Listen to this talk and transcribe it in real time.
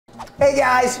Hey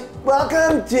guys,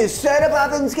 welcome to Soda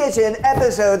Poppin's Kitchen,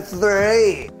 episode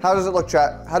 3. How does it look,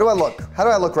 chat? How do I look? How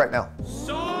do I look right now?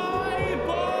 Soy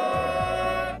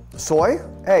boy! Soy?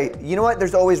 Hey, you know what?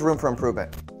 There's always room for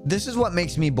improvement. This is what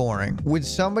makes me boring. When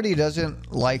somebody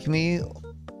doesn't like me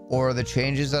or the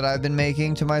changes that I've been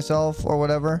making to myself or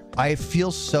whatever, I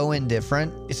feel so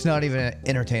indifferent. It's not even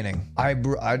entertaining.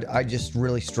 I just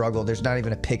really struggle. There's not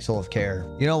even a pixel of care.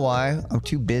 You know why? I'm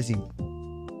too busy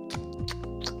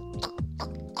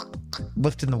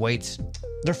lifting the weights.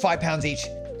 They're 5 pounds each.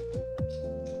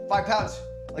 5 pounds,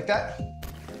 like that.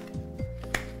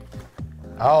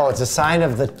 Oh, it's a sign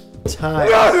of the time.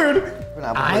 Yeah, dude!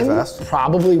 I'm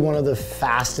probably one of the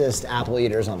fastest apple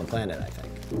eaters on the planet, I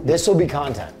think. This will be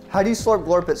content. How do you slurp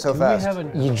glorp it so fast?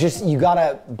 You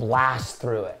gotta blast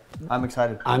through it. I'm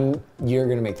excited. You're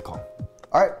gonna make the call.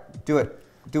 All right, do it.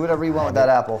 Do whatever you want with that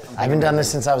apple. I haven't done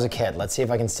this since I was a kid. Let's see if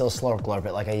I can still slurp glorp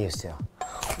it like I used to.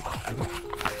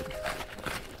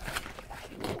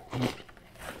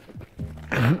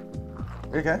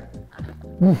 You okay?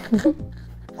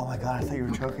 Oh my God, I thought you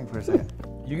were choking for a second.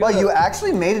 You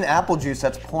actually made an apple juice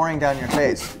that's pouring down your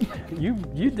face. You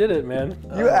did it, man.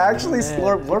 You actually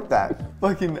slurp that.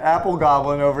 Fucking apple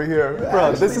goblin over here.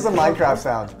 Bro, this is a Minecraft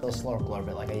sound. Still slurp glorp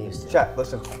it like I used to. Chat,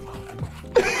 listen.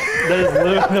 That is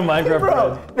literally the Minecraft Bro,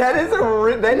 code.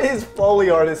 that is Foley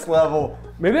artist level.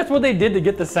 Maybe that's what they did to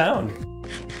get the sound.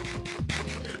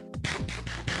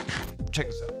 Check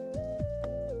this out.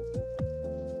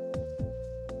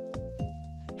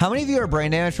 How many of you are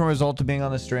brain damaged from a result of being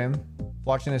on the stream?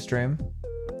 Watching the stream?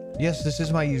 Yes, this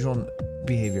is my usual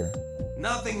behavior.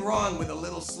 Nothing wrong with a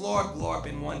little slorp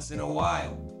glorping once in a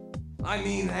while. I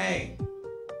mean, hey,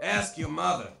 ask your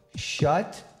mother.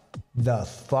 Shut the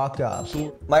fuck up.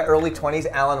 My early 20s,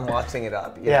 Alan Wattsing it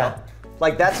up. You know?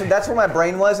 Like that's where my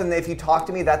brain was, and if you talk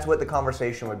to me, that's what the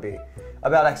conversation would be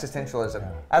about existentialism.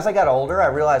 As I got older, I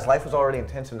realized life was already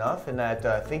intense enough, and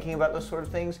that thinking about those sort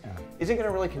of things isn't going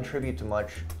to really contribute to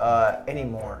much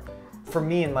anymore for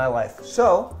me in my life.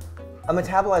 So I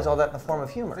metabolize all that in the form of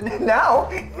humor. Now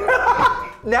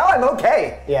I'm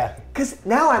okay. Yeah. Because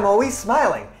now I'm always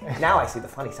smiling. Now I see the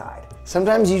funny side.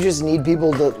 Sometimes you just need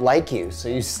people to like you, so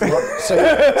you slurp, so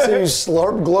you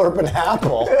slurp glorp an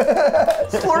apple.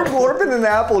 Slurp glorping an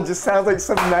apple just sounds like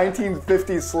some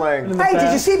 1950s slang. Hey,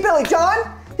 did you see Billy John?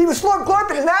 He was slurp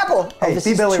glorping an apple. Hey,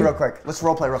 see Billy real quick. Let's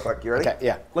role play real quick. You ready? Okay,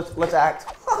 yeah. Let's act.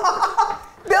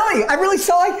 Billy, I really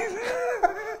saw you.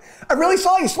 I really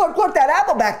saw you slurp glorp that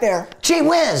apple back there. Gee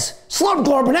whiz, slurp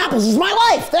glorping apples is my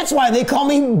life. That's why they call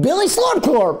me Billy Slurp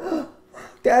Glorp.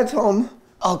 Dad's home.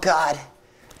 Oh God.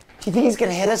 Do you think he's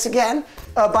gonna hit us again?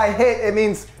 By hit, it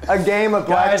means a game of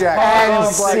blackjack.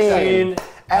 And scene.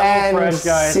 And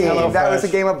scene. That was a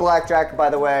game of blackjack, by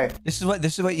the way. This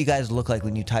is what you guys look like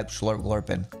when you type slurp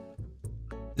glorpin.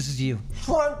 This is you.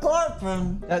 Slurp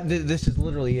glorpin. This is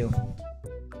literally you.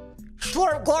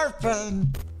 Slurp glorpin.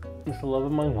 It's the love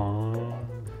of my life.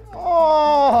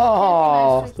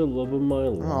 Oh. It's the love of my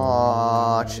life.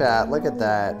 Aw, chat, look at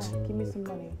that. Give me some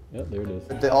money. Yep, there it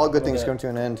is. All good things come to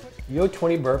an end. You owe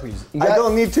 20 burpees. I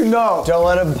don't need to know. Don't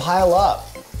let him pile up.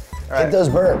 Right. Hit those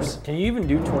burps. Can you even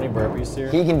do 20 burpees here?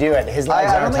 He can do it. His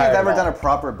legs I aren't don't think I've tired ever at all. done a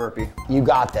proper burpee. You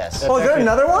got this. Oh, is there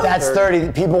another one? That's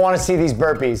 30. People want to see these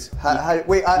burpees.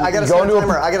 Wait, I gotta set a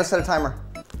timer. I gotta set a timer.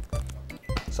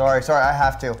 Sorry, I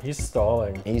have to. He's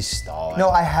stalling. He's stalling. No,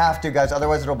 I have to, guys,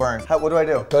 otherwise it'll burn. What do I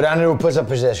do? Go down into a push-up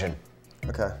position.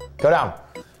 Okay. Go down.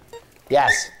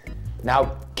 Yes.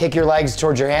 Now kick your legs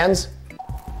towards your hands.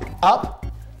 Up.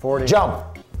 40. Jump.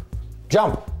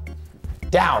 Jump.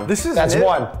 Down. That's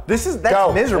one. That's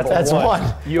Go. miserable. That's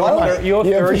one. You owe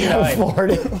 39.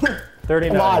 40.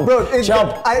 39. Come on. Bro,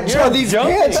 Jump. These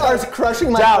jumping. pants are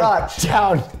crushing my crotch.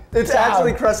 Down. It's down.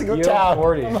 actually crushing You down. owe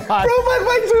 40. Come on. Bro, my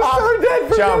legs are so dead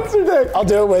from Jump. yesterday. I'll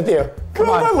do it with you. Come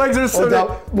Bro, on. my legs are so dead.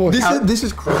 This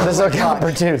is crazy. This will count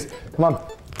for twos. Come on.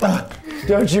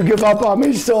 Don't you give up on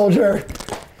me, soldier.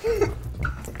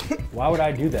 Why would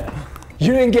I do that?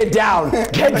 You didn't get down.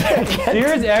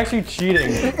 Sears actually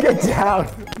cheating. Get down.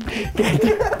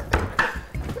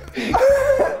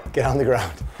 Get on the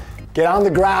ground. Get on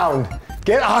the ground.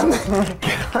 Get on.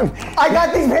 I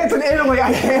got these pants in Italy.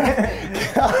 I can't.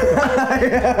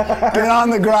 Get on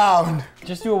the ground.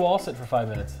 Just do a wall sit for 5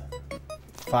 minutes.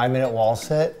 5-minute wall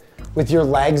sit with your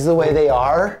legs the way they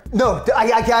are. No,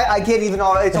 I can't even.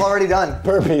 It's already done.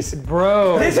 Burpees.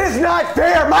 Bro. This is not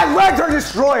fair. My legs are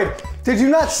destroyed. Did you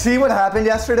not see what happened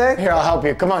yesterday? Here, I'll help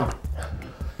you. Come on.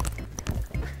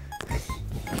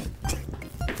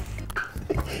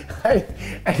 I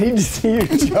need to see your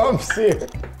jumps here.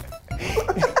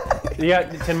 You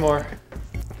got 10 more.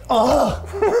 Oh.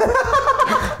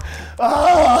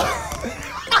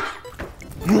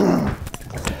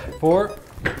 4.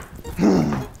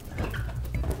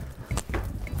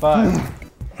 5.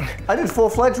 I did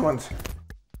full-fledged ones.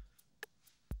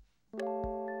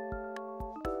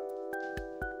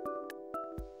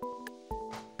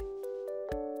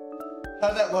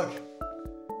 How'd that look?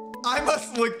 I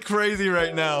must look crazy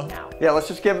right now. Yeah,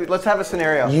 let's have a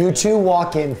scenario. You two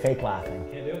walk in fake laughing.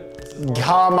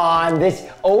 Come on,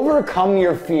 overcome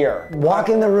your fear. Walk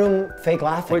in the room fake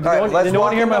laughing. Wait, All right, let's you don't walk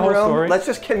want to hear in my the whole room. story? Let's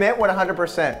just commit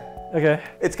 100%. Okay.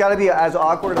 It's got to be as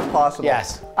awkward as possible.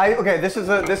 Yes. Okay, this is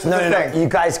the thing. No. You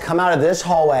guys come out of this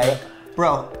hallway.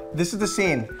 Bro, this is the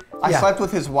scene. I Yeah. slept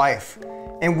with his wife,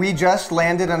 and we just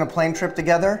landed on a plane trip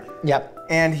together. Yep.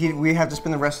 And we have to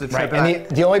spend the rest of the trip. And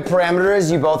the only parameter is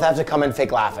you both have to come in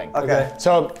fake laughing. Okay.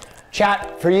 So,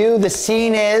 chat, for you, the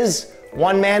scene is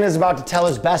one man is about to tell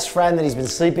his best friend that he's been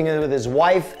sleeping with his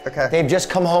wife. Okay. They've just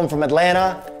come home from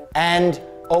Atlanta, and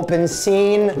open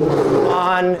scene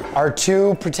on our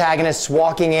two protagonists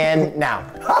walking in now.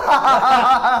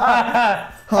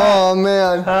 Oh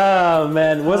man. Oh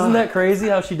man, wasn't that crazy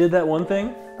how she did that one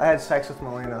thing? I had sex with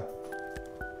Melina.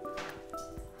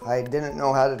 I didn't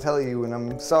know how to tell you, and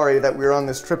I'm sorry that we were on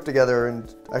this trip together,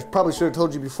 and I probably should have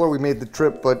told you before we made the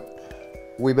trip, but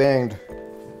we banged.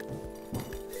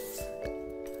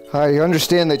 I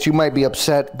understand that you might be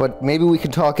upset, but maybe we can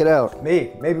talk it out.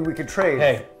 Maybe we could trade.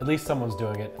 Hey, at least someone's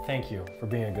doing it. Thank you for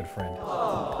being a good friend.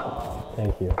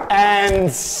 Thank you.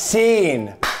 And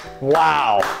scene.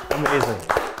 Wow. Amazing.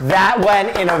 That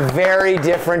went in a very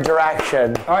different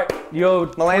direction. All right, yo,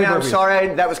 Melina, I'm 20 burpees.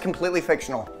 sorry, that was completely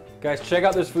fictional. Guys, check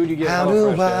out this food you get at How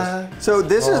HelloFresh, do guys. So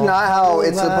this is not how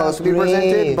it's supposed to be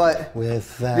presented, but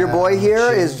your boy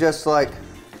here is just like,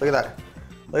 look at that.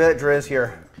 Look at that drizz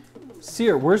here.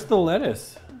 Sear, where's the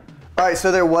lettuce? All right,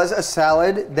 so there was a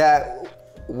salad that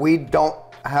we don't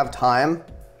have time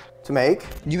to make.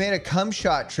 You made a cum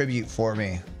shot tribute for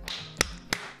me.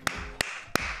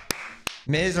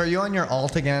 Miz, are you on your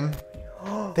alt again?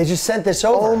 They just sent this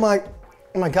over. Oh my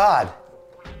God.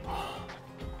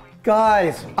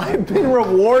 Guys, I've been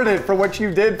rewarded for what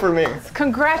you did for me.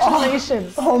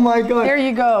 Congratulations. Oh my God. There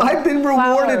you go. I've been rewarded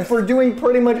Flowers. for doing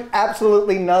pretty much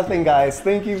absolutely nothing, guys.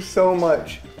 Thank you so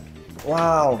much.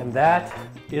 Wow. And that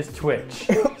is Twitch.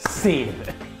 Scene.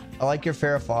 I like your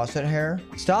Farrah Fawcett hair.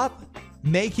 Stop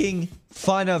making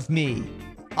fun of me.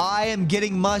 I am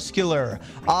getting muscular.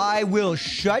 I will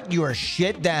shut your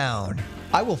shit down.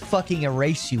 I will fucking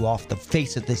erase you off the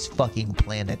face of this fucking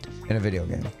planet in a video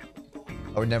game.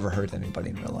 I would never hurt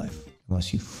anybody in real life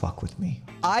unless you fuck with me.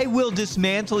 I will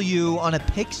dismantle you on a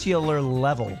pixelar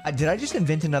level. Did I just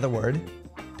invent another word?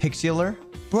 Pixelar?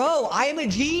 Bro, I am a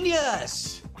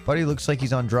genius. Buddy looks like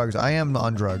he's on drugs. I am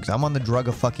on drugs. I'm on the drug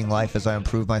of fucking life as I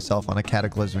improve myself on a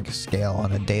cataclysmic scale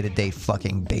on a day-to-day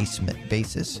fucking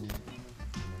basis.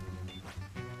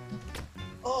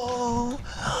 Oh,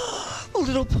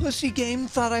 little pussy game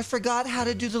thought I forgot how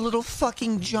to do the little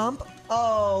fucking jump.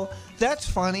 Oh, that's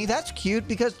funny. That's cute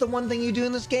because the one thing you do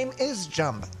in this game is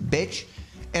jump, bitch.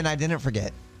 And I didn't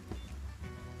forget.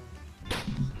 Or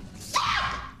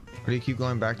do you keep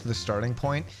going back to the starting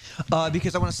point?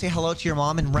 Because I want to say hello to your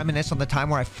mom and reminisce on the time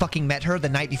where I fucking met her the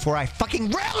night before I fucking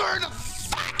railed her in the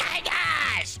fucking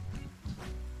ass!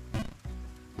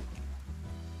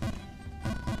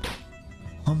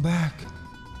 I'm back.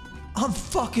 I'm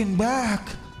fucking back.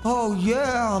 Oh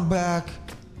yeah, I'm back.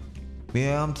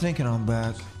 Yeah, I'm thinking I'm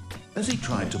back. As he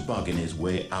tried to bargain his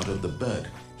way out of the bed,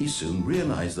 he soon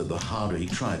realized that the harder he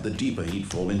tried, the deeper he'd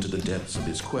fall into the depths of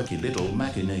his quirky little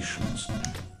machinations.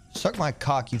 Suck my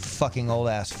cock, you fucking old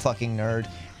ass fucking nerd.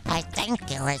 I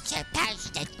think you were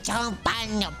supposed to jump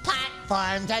on the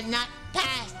platforms and not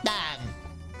past them.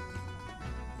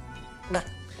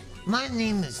 My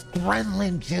name is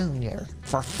Brenlin Jr.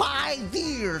 For 5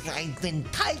 years, I've been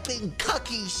typing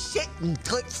cucky shit in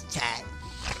Twitch chat.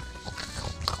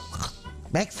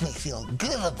 Makes me feel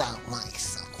good about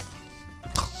myself.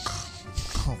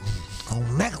 Oh,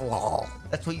 Megalol.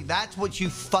 That's what you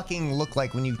fucking look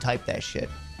like when you type that shit.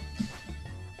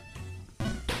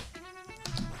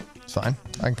 It's fine.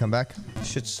 I can come back.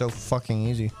 This shit's so fucking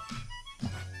easy.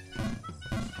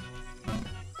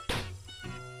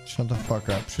 Shut the fuck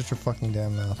up. Shut your fucking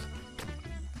damn mouth.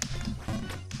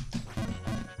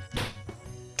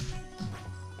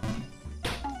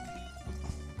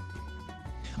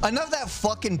 Enough of that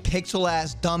fucking pixel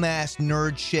ass, dumbass,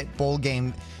 nerd shit,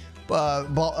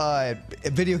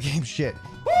 video game shit.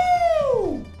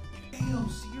 Woo! Damn,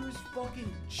 Sears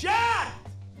fucking shot!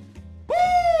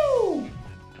 Woo!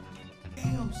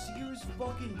 Damn, Sears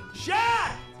fucking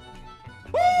shot!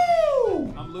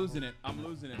 Woo! I'm losing it. I'm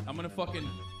losing it. I'm gonna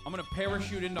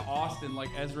parachute into Austin like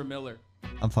Ezra Miller.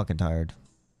 I'm fucking tired.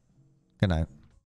 Good night.